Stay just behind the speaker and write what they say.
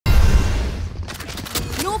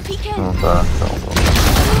peeking.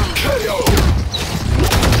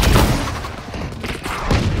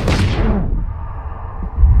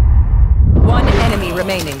 One enemy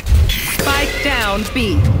remaining. Spike down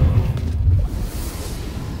B.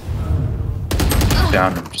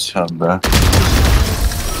 Down and just held back.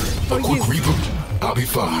 For A quick you. reboot. I'll be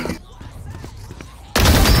fine.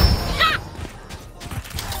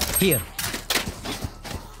 Here.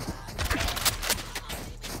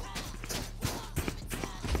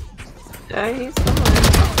 He's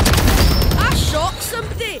I shot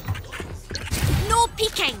somebody. No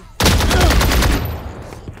peeking.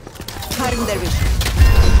 Cutting their vision.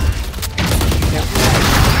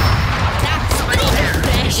 That's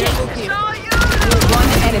refreshing. One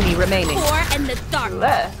enemy remaining. Core in the dark.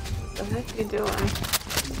 left. What the heck are you doing?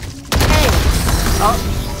 Hey! Oh,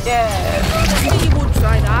 yeah. You won't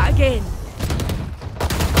try that again.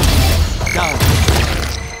 Down.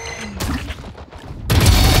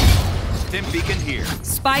 Stim beacon here.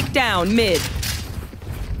 Spike down mid.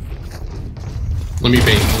 Let me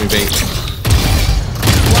bait.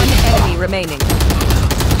 One enemy remaining.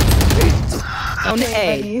 On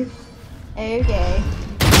A. Okay.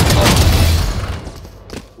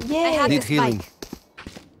 I had Need the healing. spike.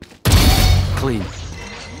 Clean.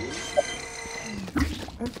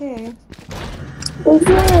 Okay.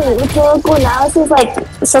 Rhetorical analysis, like,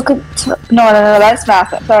 so could. No, that's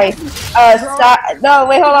math. Sorry. No,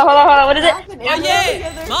 wait, hold on. What is it? Oh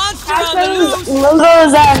yeah! Monster on the Patterns, loose!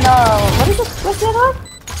 logos, and what is it? What's the other one?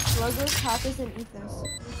 Logos, pathos, and ethos.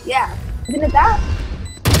 Yeah. Isn't it that?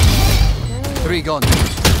 3 gone.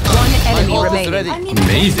 One enemy ult is remaining. ready.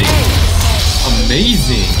 Amazing.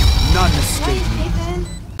 Amazing. None escape me.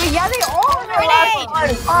 Yeah, they all are last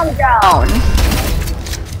one. Calm down.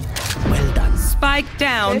 Well done. Spike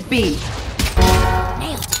down B.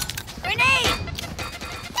 Nailed it. Grenade!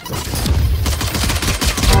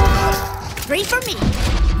 Three for me.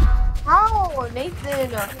 Oh, Nathan.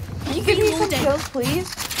 Can you give me some kills,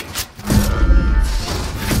 please?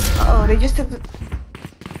 Oh, they just took the...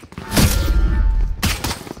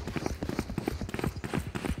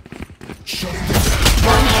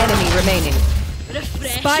 One enemy remaining.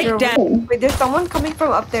 Refresh. Spike down. Wait, there's someone coming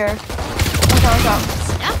from up there. Watch out.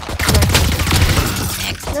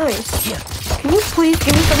 Nice. Can you please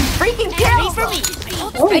give me some freaking Three kills? for me.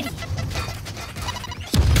 Ready.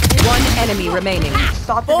 One enemy remaining.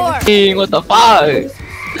 Stop Four. it. What the fuck?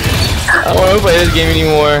 I don't want to play this game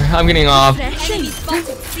anymore. I'm getting off. Enemy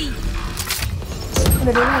spotted C.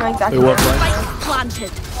 They're doing like that. Wait, what? Spike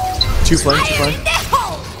planted. Two flames. Fire in the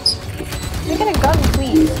hole. Can I get a gun,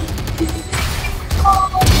 please?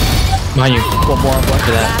 Behind you. One more.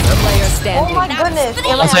 After that. Last player Oh standing. my goodness.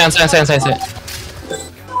 On site.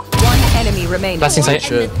 One enemy remaining. Last in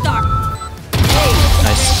sight. In the dark.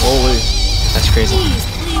 Nice. Holy. That's crazy. Please.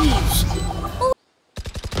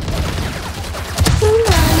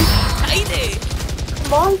 Tidy.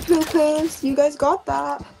 Come on, Poo Queens. You guys got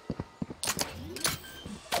that.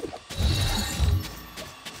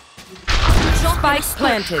 Spike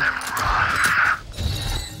planted.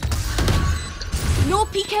 No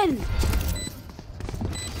peeking.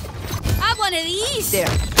 Have one of these. There.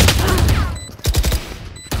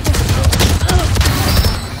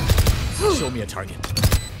 Show me a target.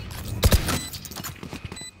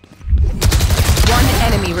 One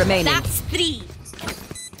enemy remaining. That's 3.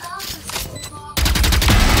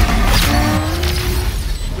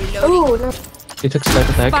 Oh, no. He took snipe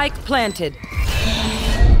attack. Spike planted.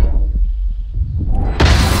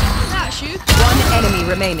 That's you. One enemy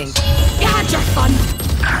remaining. You had your fun.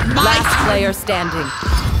 Last player standing.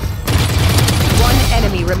 One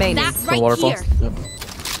enemy remaining. That's right Waterfall. here. Yep.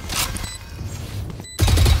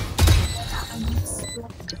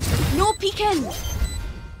 No peeking.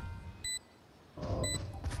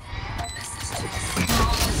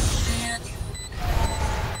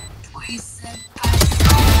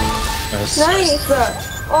 Nice. Nice.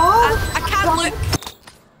 Oh, I can't look.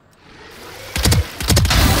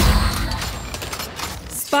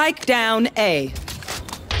 Spike down A.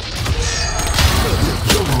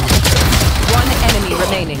 One enemy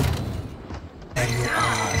remaining.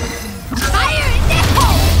 Fire in the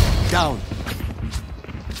hole. Down.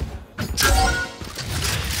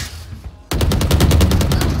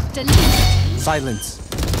 Delete. Silence.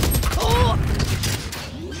 Oh.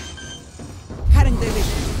 Cutting their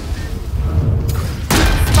vision.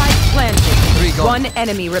 Spike planted. 3 gone. One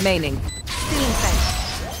enemy remaining.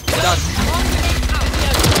 Done.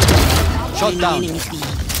 Shot down.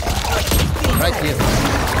 Right here.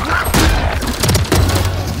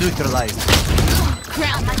 Neutralized.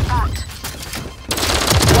 Ground.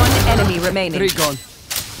 One enemy remaining. 3 gone.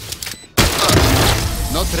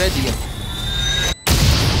 Not ready yet.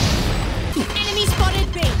 Enemy spotted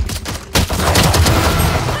B.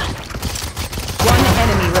 One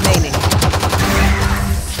enemy remaining.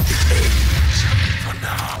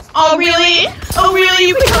 Oh really? Oh really?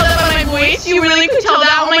 You could tell that by my voice? You really could tell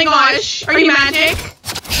that? Oh my gosh. Are you magic?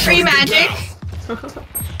 Are you magic?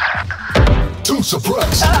 Two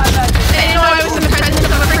suppressed. I didn't know I was in the presence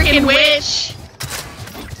of a freaking witch.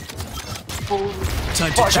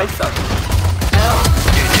 Time to check.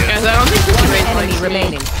 Guys, I don't think this One witch enemy likes me.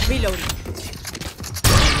 remaining. Reloading.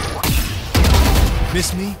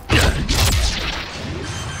 Miss me?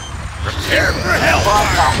 Prepare for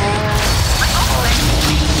hellfire.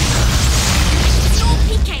 No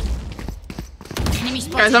peeking. Enemy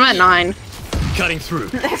spotted. Guys, I'm at 9. Cutting through.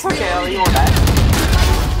 It's okay, you won't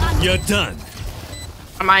die. You're done.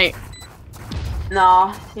 I might.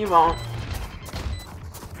 No, you won't.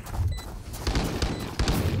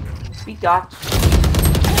 We got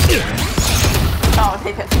you. Oh,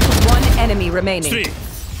 take it. One enemy remaining. Three.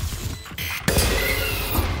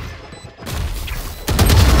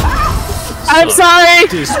 I'm sorry.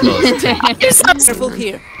 Too slow. Careful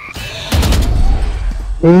here.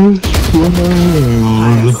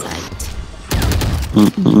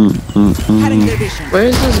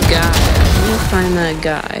 Where's this guy? I'm gonna find that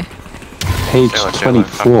guy. Page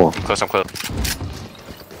 24. Close, I'm close.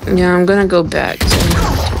 Yeah, I'm gonna go back.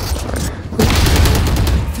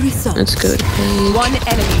 Let's go to page. One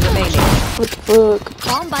enemy remaining. What the fuck?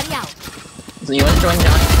 Bomb buddy out. So you want to join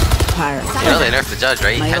John? You know they nerfed the judge,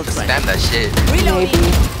 right? You have to stand that shit. Reloading.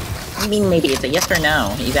 I mean, maybe it's a yes or no.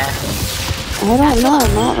 He's asking. I don't know,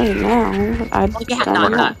 not right now. I Yeah, no,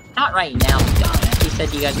 not right now, John. He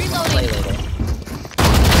said you guys can play later.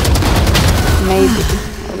 maybe.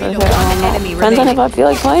 I don't know. Enemy Depends on if remaining. I feel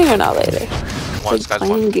like playing or not later. One, Like guys,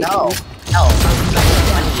 playing one. games. No.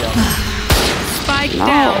 Spike No.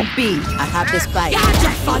 down B. I have this bite.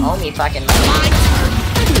 Homie fucking.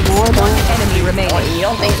 More One don't. enemy remaining. Oh, you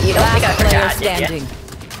don't think I Last player forgot, did ya? standing.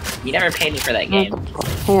 You never paid me for that game.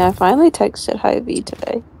 Hey, I finally texted Hy-Vee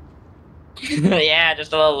today. Yeah,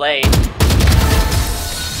 just a little late.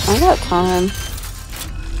 I got time.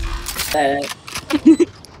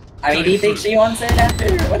 I mean, do you think she wants it after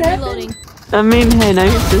what happened? Reloading. I mean, hey, now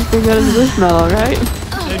your sister got his voicemail, alright?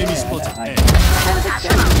 Enemy spotted.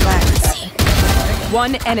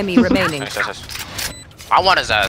 One enemy remaining. Nice. I want his ass.